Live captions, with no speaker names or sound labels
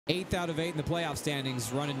8th out of 8 in the playoff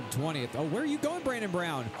standings, running 20th. Oh, where are you going, Brandon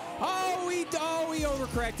Brown? Oh, he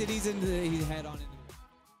overcorrected. He's head on into.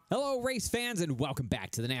 Hello, race fans, and welcome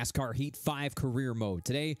back to the NASCAR Heat 5 Career Mode.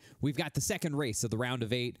 Today, we've got the second race of the round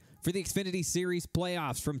of 8 for the Xfinity Series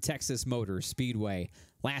playoffs from Texas Motor Speedway.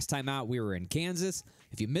 Last time out, we were in Kansas.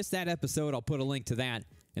 If you missed that episode, I'll put a link to that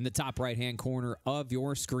in the top right-hand corner of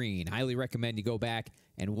your screen. Highly recommend you go back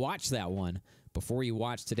and watch that one before you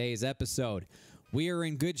watch today's episode. We are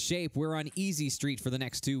in good shape. We're on easy street for the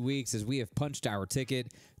next 2 weeks as we have punched our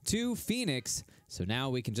ticket to Phoenix. So now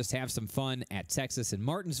we can just have some fun at Texas and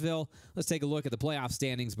Martinsville. Let's take a look at the playoff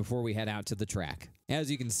standings before we head out to the track.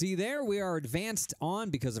 As you can see there, we are advanced on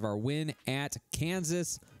because of our win at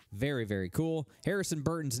Kansas. Very, very cool. Harrison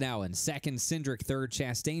Burton's now in second. Cindric third.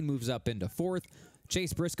 Chastain moves up into fourth.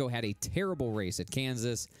 Chase Briscoe had a terrible race at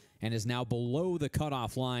Kansas and is now below the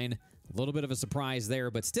cutoff line. A little bit of a surprise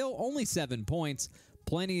there, but still only 7 points.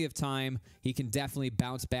 Plenty of time. He can definitely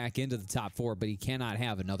bounce back into the top 4, but he cannot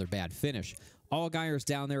have another bad finish. Allgaier's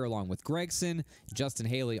down there along with Gregson. Justin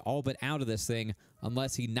Haley all but out of this thing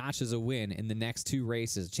unless he notches a win in the next 2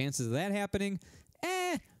 races. Chances of that happening?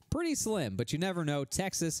 Pretty slim, but you never know.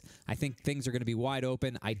 Texas, I think things are going to be wide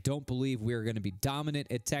open. I don't believe we're going to be dominant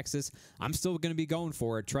at Texas. I'm still going to be going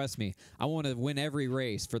for it, trust me. I want to win every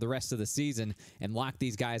race for the rest of the season and lock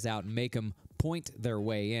these guys out and make them point their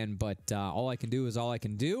way in, but all I can do is all I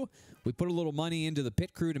can do. We put a little money into the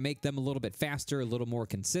pit crew to make them a little bit faster, a little more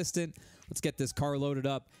consistent. Let's get this car loaded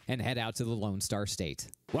up and head out to the Lone Star State.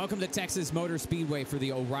 Welcome to Texas Motor Speedway for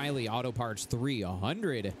the O'Reilly Auto Parts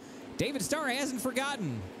 300. David Starr hasn't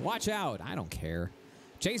forgotten. Watch out. I don't care.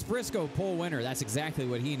 Chase Briscoe, pole winner. That's exactly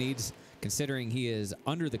what he needs, considering he is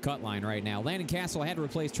under the cut line right now. Landon Castle had to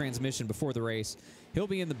replace transmission before the race. He'll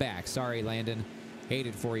be in the back. Sorry, Landon.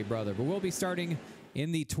 Hated for you, brother. But we'll be starting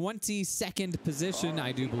in the 22nd position,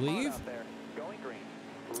 I do believe.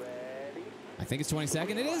 I think it's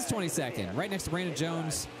 22nd. It is 22nd. Right next to Brandon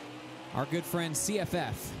Jones. Our good friend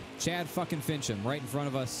CFF, Chad fucking Fincham, right in front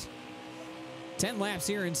of us. 10 laps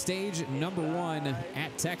here in stage number 1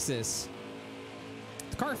 at Texas.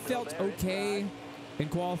 The car felt okay in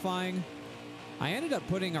qualifying. I ended up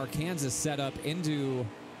putting our Kansas setup into...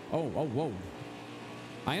 whoa.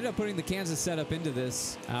 I ended up putting the Kansas setup into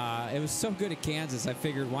this. It was so good at Kansas, I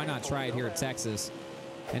figured why not try it here at Texas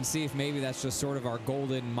and see if maybe that's just sort of our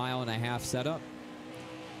golden mile-and-a-half setup.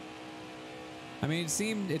 I mean, it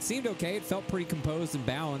seemed okay. It felt pretty composed and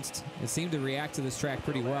balanced. It seemed to react to this track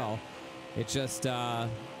pretty well. It just, it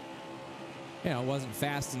wasn't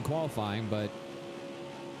fast in qualifying, but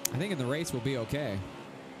I think in the race we'll be okay.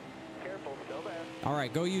 Careful, still there. All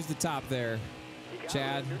right, go use the top there,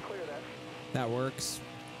 Chad. You're clear then. That works.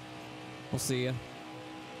 We'll see you.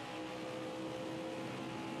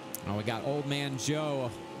 Oh, we got Old Man Joe.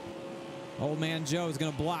 Old Man Joe is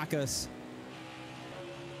going to block us.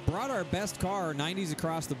 Brought our best car, 90s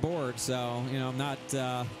across the board, so, I'm not...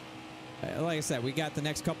 like I said, we got the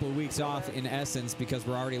next couple of weeks off in essence because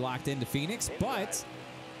we're already locked into Phoenix. But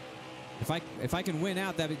if I can win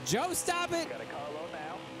out, that Joe, stop it!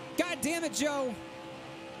 God damn it, Joe!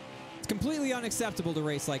 It's completely unacceptable to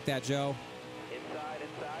race like that, Joe. Inside.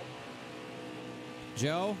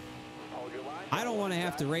 Joe, Hold your line. I don't want to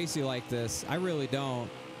have to race you like this. I really don't.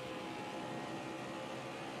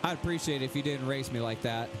 I'd appreciate it if you didn't race me like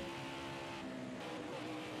that.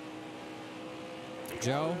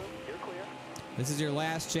 Joe, this is your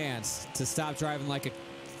last chance to stop driving like a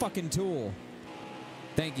fucking tool.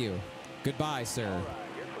 Thank you. Goodbye, sir. All right,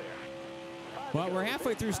 you're clear. Well, we're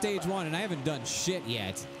halfway through stage 1, and I haven't done shit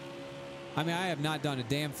yet. I mean, I have not done a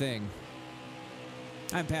damn thing.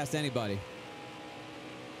 I haven't passed anybody.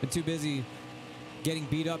 Been too busy getting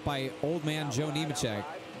beat up by Old Man Joe Nemechek.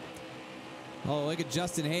 Oh, look at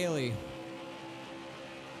Justin Haley.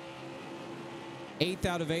 8th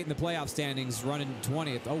out of 8 in the playoff standings, running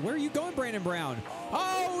 20th. Oh, where are you going, Brandon Brown?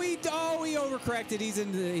 Oh, he overcorrected. He's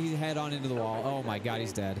head on into the wall. Oh my God,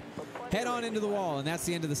 he's dead. Head on into the wall, and that's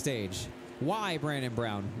the end of the stage. Why, Brandon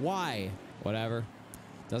Brown? Why? Whatever.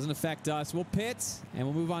 Doesn't affect us. We'll pit, and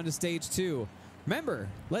we'll move on to stage 2. Remember,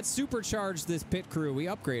 let's supercharge this pit crew. We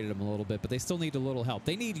upgraded them a little bit, but they still need a little help.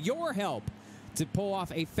 They need your help to pull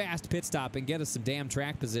off a fast pit stop and get us some damn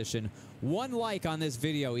track position. 1 like on this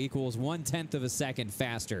video equals 1/10 of a second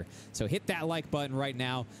faster. So hit that like button right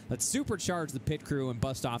now. Let's supercharge the pit crew and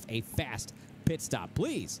bust off a fast pit stop.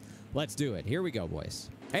 Please, let's do it. Here we go, boys.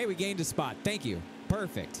 Hey, we gained a spot. Thank you.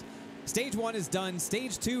 Perfect. Stage 1 is done.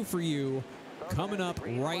 Stage 2 for you coming up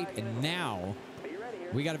right now.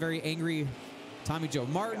 We got a very angry Tommy Joe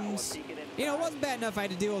Martins. You know, it wasn't bad enough I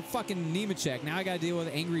had to deal with fucking Nemechek. Now I got to deal with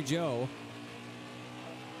Angry Joe.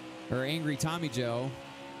 Or Angry Tommy Joe.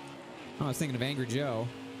 Oh, I was thinking of Angry Joe.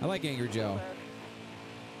 I like Angry Joe.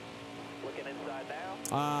 Looking inside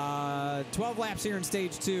now. 12 laps here in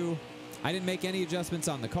stage 2. I didn't make any adjustments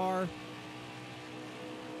on the car.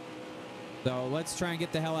 So let's try and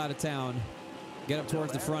get the hell out of town. Get up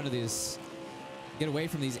towards the front of these. Get away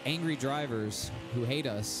from these angry drivers who hate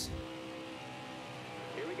us.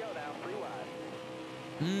 Here we go now, 3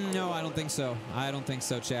 wide. No, I don't think so. I don't think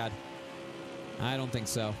so, Chad. I don't think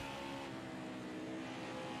so.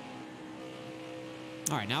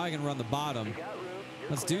 All right, now I can run the bottom. You got room. You're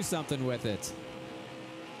Let's clear. do something with it.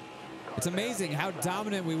 It's amazing how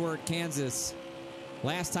dominant we were at Kansas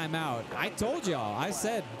last time out. I told y'all, I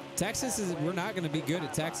said Texas is, we're not going to be good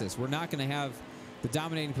at Texas. We're not going to have the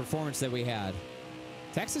dominating performance that we had.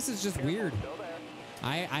 Texas is just weird. Still there.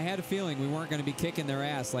 I had a feeling we weren't going to be kicking their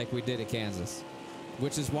ass like we did at Kansas,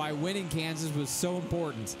 which is why winning Kansas was so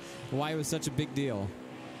important, why it was such a big deal.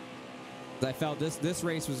 I felt this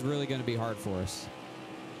race was really going to be hard for us.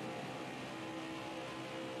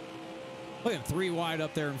 Look at 3 wide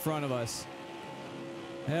up there in front of us.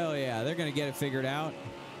 Hell yeah, they're going to get it figured out.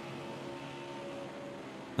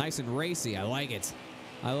 Nice and racy. I like it.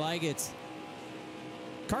 I like it.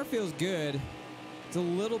 Car feels good. It's a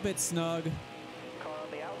little bit snug, Car on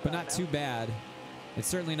the outside but not now. too bad. It's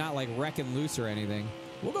certainly not like wrecking loose or anything.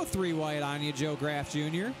 We'll go 3 wide on you, Joe Graff Jr.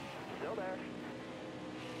 Still there.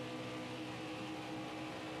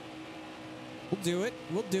 We'll do it.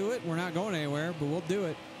 We'll do it. We're not going anywhere, but we'll do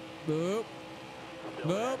it. Boop. Still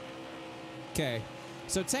there. Boop. Okay.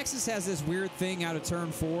 So Texas has this weird thing out of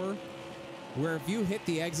turn 4 where if you hit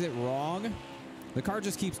the exit wrong, the car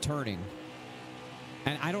just keeps turning.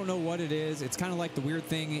 And I don't know what it is. It's kind of like the weird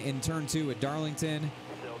thing in turn 2 at Darlington.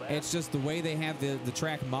 Still there. It's just the way they have the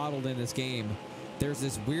track modeled in this game. There's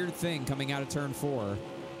this weird thing coming out of turn 4,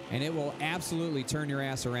 and it will absolutely turn your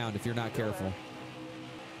ass around if you're not careful.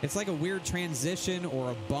 It's like a weird transition or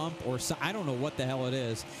a bump or so, I don't know what the hell it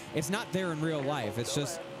is. It's not there in real life. It's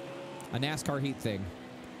just a NASCAR heat thing,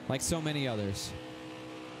 like so many others.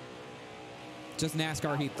 Just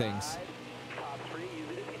NASCAR heat things. Top 3, use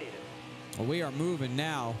it if you need it. Well, we are moving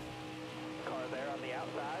now. Car there on the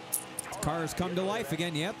outside. Cars come to life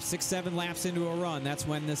again. Yep, 6, 7 laps into a run. That's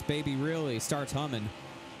when this baby really starts humming.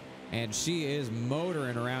 And she is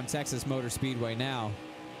motoring around Texas Motor Speedway now.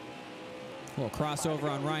 A little crossover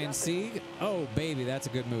on Ryan Sieg. Oh, baby, that's a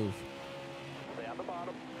good move. Stay on the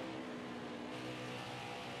bottom.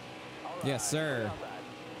 All right, Yes, sir. outside.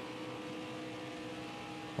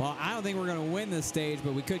 Well, I don't think we're going to win this stage,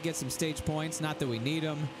 but we could get some stage points. Not that we need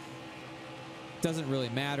them. Doesn't really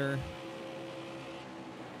matter.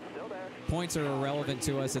 Still there. Points are irrelevant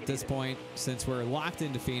to us at this point since we're locked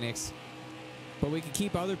into Phoenix. But we can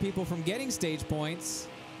keep other people from getting stage points.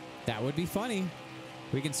 That would be funny.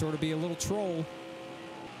 We can sort of be a little troll.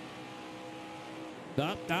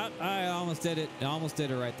 I almost did it. I almost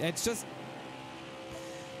did it right. It's just,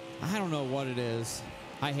 I don't know what it is.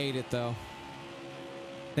 I hate it, though.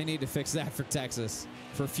 They need to fix that for Texas,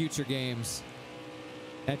 for future games.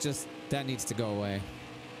 That needs to go away.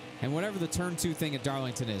 And whatever the turn 2 thing at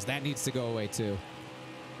Darlington is, that needs to go away, too.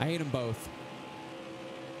 I hate them both.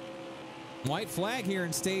 White flag here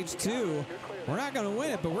in stage 2. We're not going to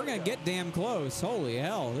win it, but we're going to get damn close. Holy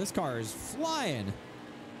hell, this car is flying.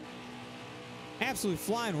 Absolutely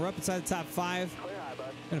flying. We're up inside the top 5. Clear high, bud.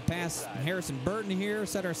 Going to pass Harrison Burton here.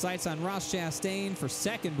 Set our sights on Ross Chastain for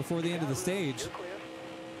 2nd before the end of the stage. You're clear.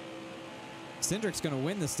 Cindric's going to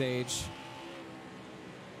win the stage.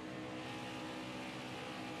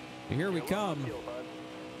 Here we come. Fuel, bud.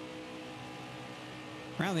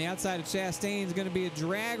 Around the outside of Chastain is going to be a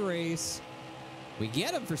drag race. We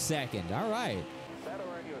get him for 2nd. All right. That'll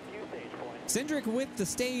earn you a few stage points. Cindric with the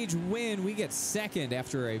stage win. We get 2nd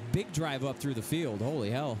after a big drive up through the field.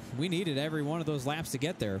 Holy hell. We needed every one of those laps to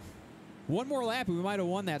get there. One more lap, we might have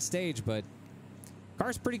won that stage, but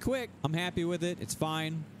car's pretty quick. I'm happy with it. It's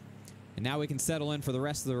fine. And now we can settle in for the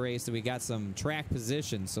rest of the race. So we got some track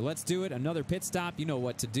position. So let's do it. Another pit stop. You know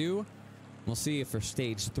what to do. We'll see you for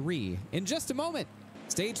stage 3 in just a moment.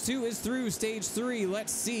 Stage 2 is through. Stage 3,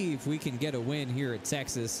 let's see if we can get a win here at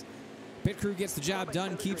Texas. Pit crew gets the job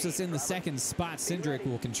done, keeps us in the 2nd spot. Cindric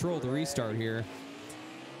will control the restart here.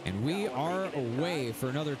 And we are away for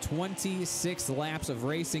another 26 laps of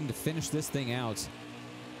racing to finish this thing out.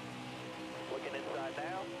 Looking inside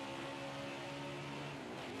now.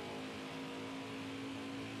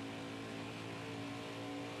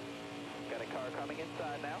 Got a car coming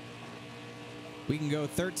inside now. We can go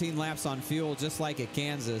 13 laps on fuel just like at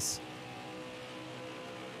Kansas.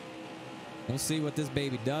 We'll see what this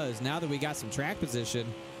baby does. Now that we got some track position,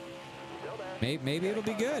 Still there. Maybe it'll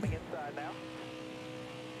be good.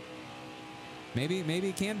 Maybe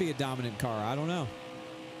it can be a dominant car. I don't know.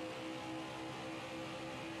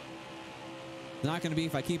 It's not going to be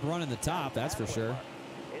if I keep running the top, that's for sure.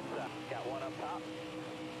 Got one up top.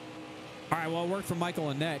 All right, well, it worked for Michael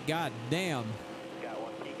Annette. God damn. Got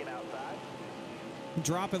one peeking outside.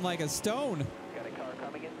 Dropping like a stone. Got a car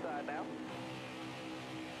coming inside now.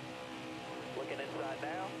 Looking inside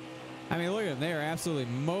now. I mean, look at them. They're absolutely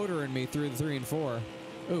motoring me through the 3 and 4.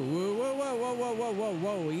 Ooh, whoa, whoa, whoa, whoa, whoa, whoa, whoa,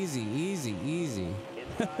 whoa. Easy, easy, easy.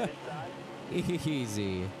 Inside, inside.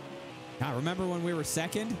 Easy. I remember when we were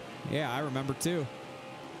second? Yeah, I remember too.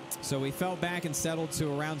 So we fell back and settled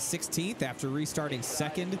to around 16th after restarting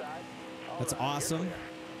second. That's awesome.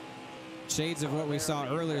 Shades of what we saw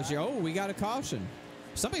earlier. Oh, we got a caution.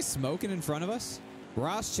 Somebody smoking in front of us?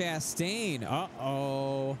 Ross Chastain.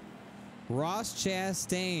 Uh-oh. Ross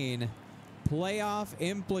Chastain. Playoff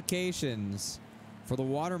implications for the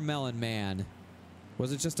Watermelon Man.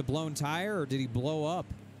 Was it just a blown tire or did he blow up?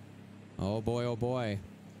 Oh boy, oh boy.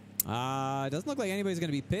 It doesn't look like anybody's going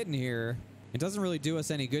to be pitting here. It doesn't really do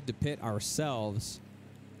us any good to pit ourselves,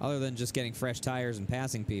 other than just getting fresh tires and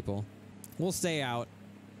passing people. We'll stay out.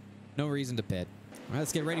 No reason to pit. All right,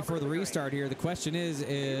 let's get ready for the restart here. The question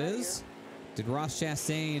is did Ross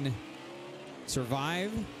Chastain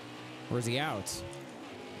survive, or is he out?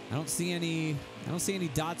 I don't see any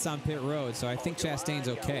dots on pit road, so I think Chastain's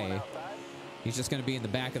okay. He's just going to be in the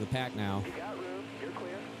back of the pack now.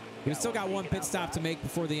 We've still got one pit stop to make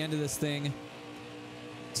before the end of this thing.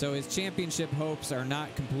 So his championship hopes are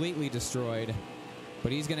not completely destroyed,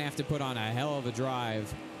 but he's going to have to put on a hell of a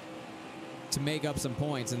drive to make up some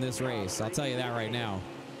points in this race. I'll tell you that right now.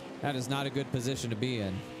 That is not a good position to be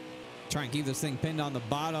in. Try and keep this thing pinned on the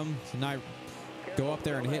bottom so not go up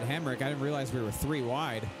there and hit Hemrick. I didn't realize we were 3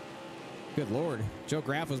 wide. Good Lord. Joe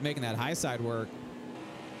Graff was making that high side work.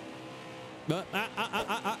 But,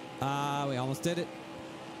 we almost did it.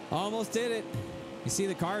 Almost did it. You see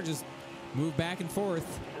the car just move back and forth.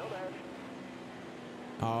 Still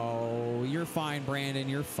there. Oh, you're fine, Brandon.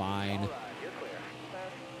 You're fine. All right, you're clear.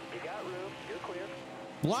 You got room. You're clear.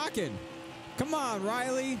 Blocking. Come on,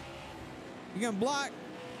 Riley. You gonna block?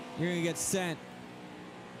 You're gonna get sent.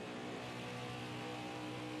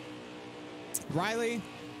 Riley,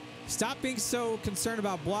 stop being so concerned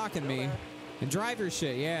about blocking me and drive your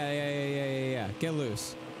shit. Yeah. Get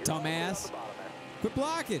loose. Dumbass. Quit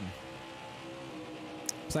blocking.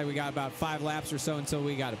 Looks like we got about 5 laps or so until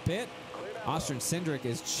we got a pit. Austin Cindric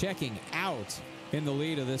is checking out in the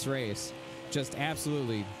lead of this race. Just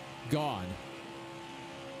absolutely gone.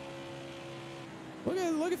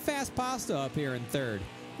 Look at Fast Pasta up here in third.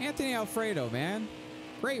 Anthony Alfredo, man.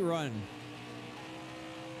 Great run.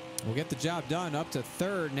 We'll get the job done up to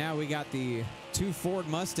third. Now we got the 2 Ford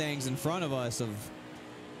Mustangs in front of us of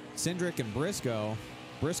Cindric and Briscoe.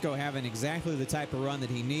 Briscoe having exactly the type of run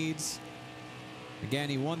that he needs. Again,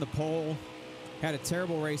 he won the pole. Had a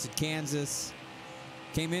terrible race at Kansas.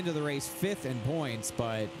 Came into the race 5th in points,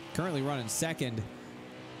 but currently running 2nd.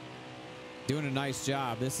 Doing a nice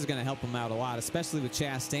job. This is going to help him out a lot, especially with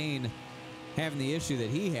Chastain having the issue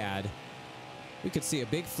that he had. We could see a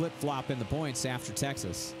big flip-flop in the points after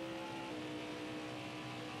Texas.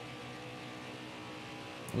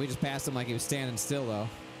 We just passed him like he was standing still, though.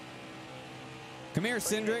 Come here,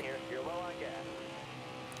 Cindric. You're low on gas.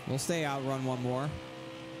 We'll stay out, run one more.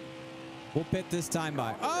 We'll pit this time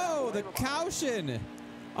by. Oh, the caution.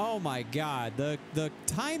 Oh, my God. The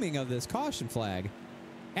timing of this caution flag.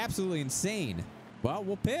 Absolutely insane. Well,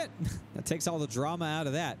 we'll pit. That takes all the drama out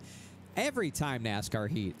of that. Every time NASCAR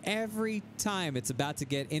heat, every time it's about to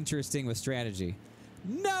get interesting with strategy.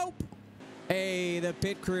 Nope. Hey, the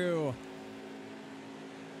pit crew.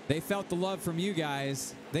 They felt the love from you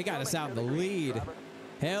guys. They got us out in the lead.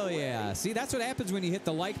 Hell yeah. See, that's what happens when you hit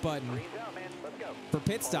the like button for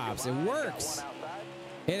pit stops. It works.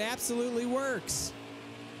 It absolutely works.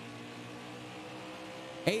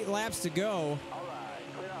 8 laps to go.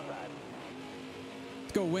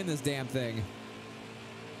 Let's go win this damn thing.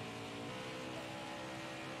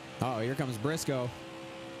 Oh, here comes Briscoe.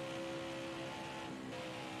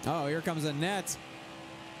 Oh, here comes Annette.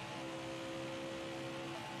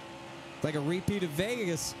 Like a repeat of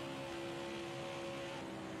Vegas.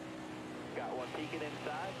 Got one peeking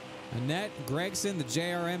inside. Annette, Gregson, the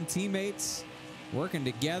JRM teammates working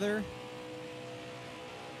together.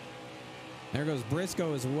 There goes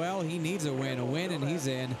Briscoe as well. He needs a win, and he's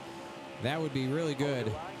in. That would be really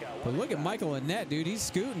good. But look at Michael Annette, dude. He's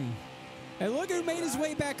scooting. And look who made his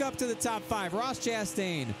way back up to the top 5. Ross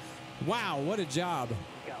Chastain. Wow, what a job.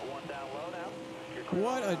 Got one down low now.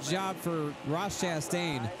 What a job for Ross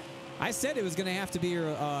Chastain. I said it was going to have to be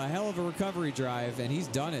a hell of a recovery drive, and he's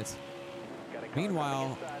done it.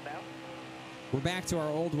 Meanwhile, we're back to our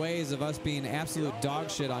old ways of us being absolute dog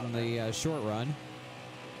shit on the short run.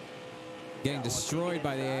 Getting destroyed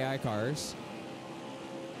by the AI cars.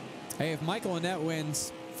 Hey, if Michael Annett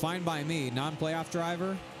wins, fine by me. Non-playoff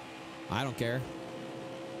driver, I don't care.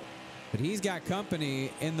 But he's got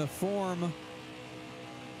company in the form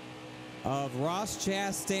of Ross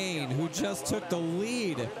Chastain, who just took the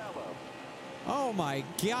lead. Oh my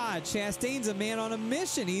God, Chastain's a man on a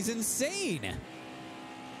mission. He's insane.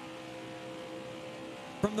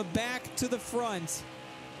 From the back to the front.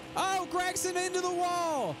 Oh, Gregson into the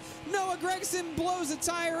wall. Noah Gregson blows a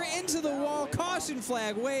tire into the wall. Caution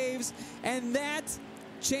flag waves, and that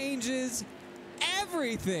changes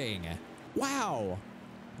everything. Wow.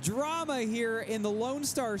 Drama here in the Lone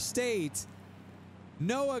Star State.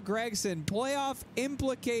 Noah Gregson, playoff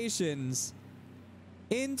implications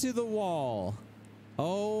into the wall.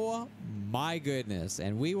 Oh my goodness.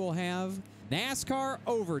 And we will have NASCAR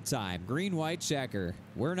overtime. Green, white checker.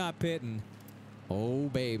 We're not pitting. Oh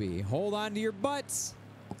baby. Hold on to your butts.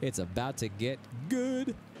 It's about to get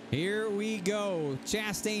good. Here we go.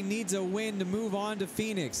 Chastain needs a win to move on to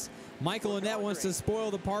Phoenix. Michael Annett wants to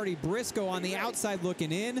spoil the party. Briscoe on the outside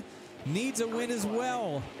looking in. Needs a win as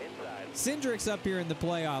well. Cindric's up here in the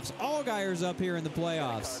playoffs. Allgaier's up here in the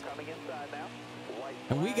playoffs.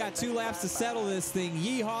 And we got 2 laps to settle this thing,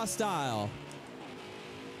 yeehaw style.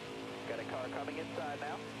 Got a car coming inside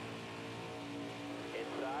now.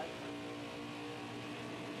 Inside.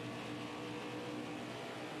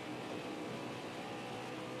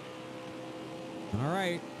 All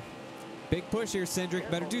right. Big push here,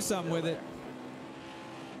 Cindric. Better do something with it.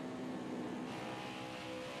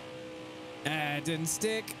 It didn't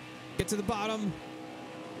stick. Get to the bottom.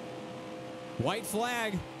 White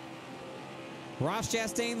flag. Ross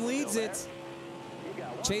Chastain leads it.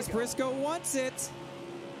 Chase Briscoe wants it.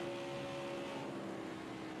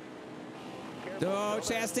 Oh,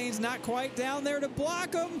 Chastain's not quite down there to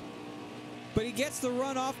block him, but he gets the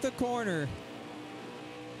run off the corner.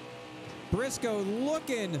 Briscoe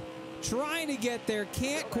looking, trying to get there,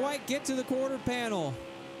 can't quite get to the quarter panel.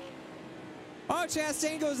 Oh,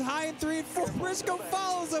 Chastain goes high in 3 and 4. Briscoe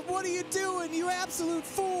follows him. What are you doing, you absolute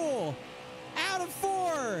fool? Out of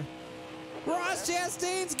 4. Ross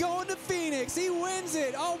Chastain's going to Phoenix. He wins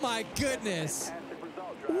it. Oh, my goodness.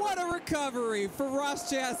 What a recovery for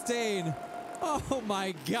Ross Chastain. Oh,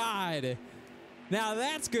 my God. Now,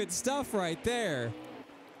 that's good stuff right there.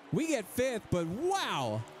 We get 5th, but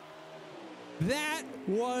wow. That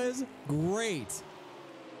was great.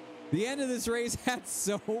 The end of this race had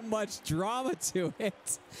so much drama to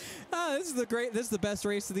it. Oh, this is the best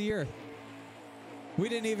race of the year. We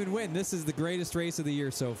didn't even win. This is the greatest race of the year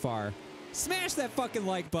so far. Smash that fucking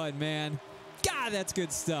like button, man. God, that's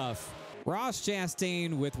good stuff. Ross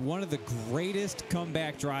Chastain with one of the greatest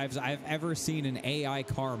comeback drives I've ever seen an AI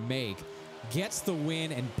car make. Gets the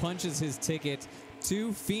win and punches his ticket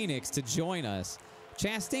to Phoenix to join us.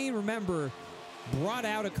 Chastain, remember, brought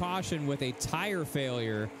out a caution with a tire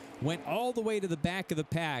failure, went all the way to the back of the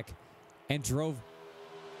pack, and drove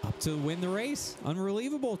up to win the race.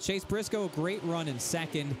 Unbelievable. Chase Briscoe, great run in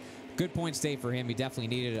 2nd. Good point stay for him. He definitely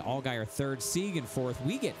needed it. Allgaier 3rd, Sieg in 4th.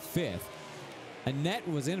 We get 5th. Annett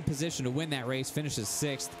was in a position to win that race, finishes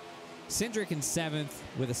 6th. Cindric in 7th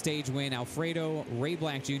with a stage win. Alfredo, Ray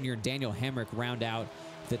Black Jr., and Daniel Hemrick round out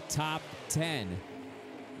the top 10.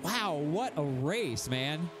 Wow, what a race,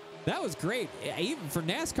 man. That was great. Even for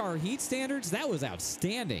NASCAR heat standards, that was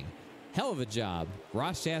outstanding. Hell of a job.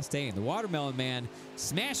 Ross Chastain, the watermelon man,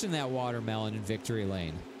 smashing that watermelon in victory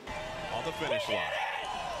lane. On the finish line.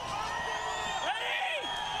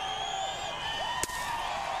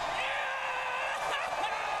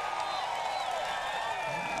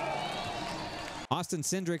 Austin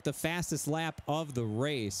Cindric, the fastest lap of the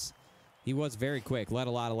race. He was very quick, led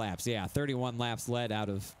a lot of laps. Yeah, 31 laps led out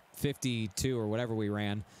of 52 or whatever we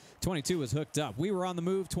ran. 22 was hooked up. We were on the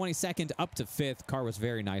move, 22nd up to 5th. Car was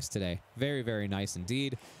very nice today. Very, very nice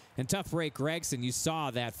indeed. And tough break, Gregson. You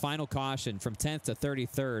saw that final caution from 10th to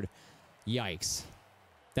 33rd. Yikes.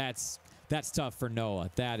 That's tough for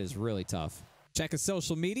Noah. That is really tough. Check his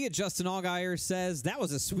social media. Justin Allgaier says, that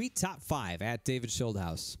was a sweet top 5 at David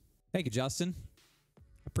Schildhouse. Thank you, Justin.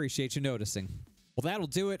 Appreciate you noticing. Well, that'll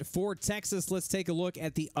do it for Texas. Let's take a look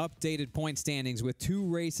at the updated point standings with 2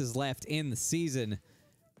 races left in the season.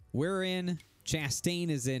 We're in. Chastain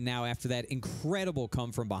is in now after that incredible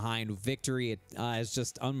come from behind victory. It is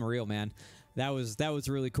just unreal, man. That was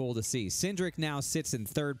really cool to see. Cindric now sits in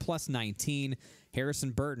 3rd, plus 19.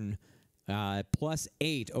 Harrison Burton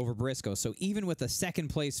 +8 over Briscoe. So even with a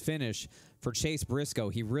second-place finish for Chase Briscoe,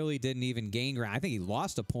 he really didn't even gain ground. I think he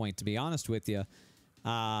lost a point, to be honest with you.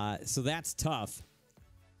 So that's tough.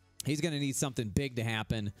 He's going to need something big to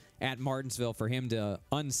happen at Martinsville for him to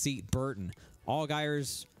unseat Burton.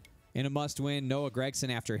 Allgaier's in a must-win. Noah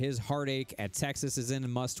Gragson, after his heartache at Texas, is in a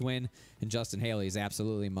must-win. And Justin Haley is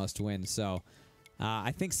absolutely must-win. So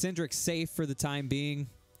I think Cindric's safe for the time being.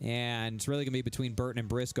 And it's really going to be between Burton and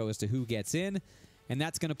Briscoe as to who gets in. And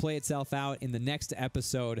that's going to play itself out in the next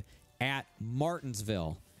episode at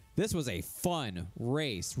Martinsville. This was a fun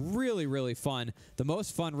race. Really, really fun. The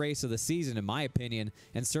most fun race of the season, in my opinion,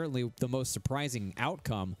 and certainly the most surprising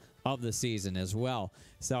outcome of the season as well.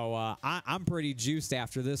 So I'm pretty juiced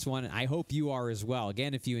after this one. I hope you are as well.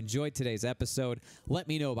 Again, if you enjoyed today's episode, let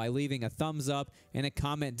me know by leaving a thumbs up and a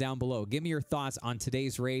comment down below. Give me your thoughts on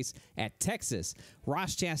today's race at Texas.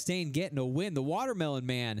 Ross Chastain getting a win. The Watermelon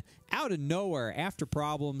Man, out of nowhere, after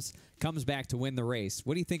problems, comes back to win the race.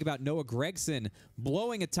 What do you think about Noah Gragson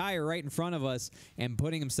blowing a tire right in front of us and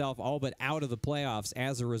putting himself all but out of the playoffs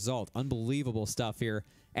as a result? Unbelievable stuff here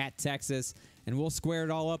at Texas. And we'll square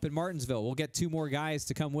it all up in Martinsville. We'll get 2 more guys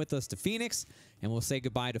to come with us to Phoenix, and we'll say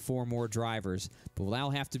goodbye to 4 more drivers. But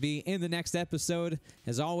that'll have to be in the next episode.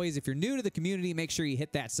 As always, if you're new to the community, make sure you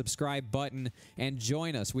hit that subscribe button and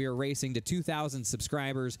join us. We are racing to 2,000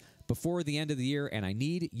 subscribers before the end of the year, and I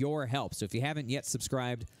need your help. So if you haven't yet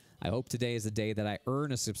subscribed, I hope today is the day that I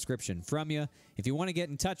earn a subscription from you. If you want to get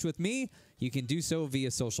in touch with me, you can do so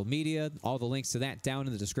via social media. All the links to that down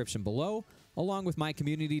in the description below, along with my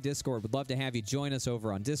community Discord. Would love to have you join us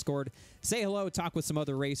over on Discord. Say hello, talk with some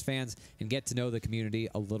other race fans, and get to know the community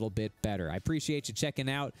a little bit better. I appreciate you checking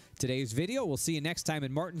out today's video. We'll see you next time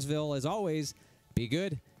in Martinsville. As always, be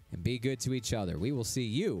good and be good to each other. We will see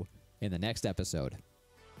you in the next episode.